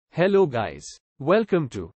Hello guys. Welcome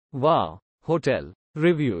to Wow Hotel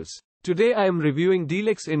Reviews. Today I am reviewing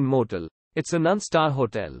Deluxe Inn Motel. It's a non-star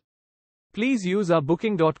hotel. Please use our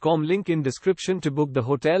booking.com link in description to book the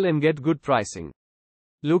hotel and get good pricing.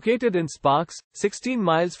 Located in Sparks, 16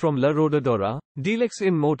 miles from La Rodadora, Deluxe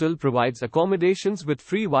Inn Motel provides accommodations with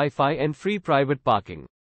free Wi-Fi and free private parking.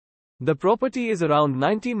 The property is around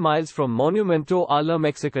 19 miles from Monumento a la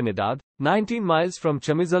Mexicanidad, 19 miles from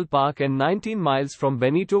Chamizal Park and 19 miles from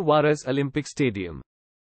Benito Juarez Olympic Stadium.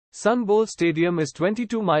 Sun Bowl Stadium is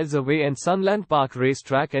 22 miles away and Sunland Park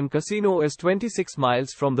Racetrack and Casino is 26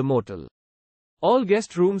 miles from the motel. All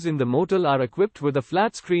guest rooms in the motel are equipped with a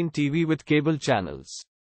flat-screen TV with cable channels.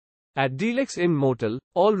 At Deluxe Inn Motel,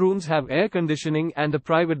 all rooms have air conditioning and a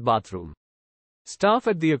private bathroom. Staff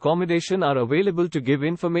at the accommodation are available to give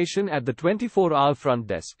information at the 24-hour front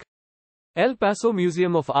desk. El Paso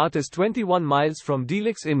Museum of Art is 21 miles from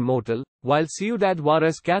Deluxe Inn Motel, while Ciudad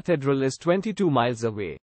Juarez Cathedral is 22 miles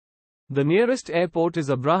away. The nearest airport is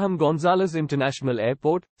Abraham Gonzalez International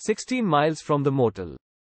Airport, 16 miles from the motel.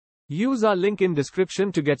 Use our link in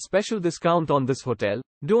description to get special discount on this hotel.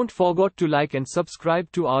 Don't forget to like and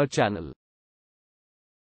subscribe to our channel.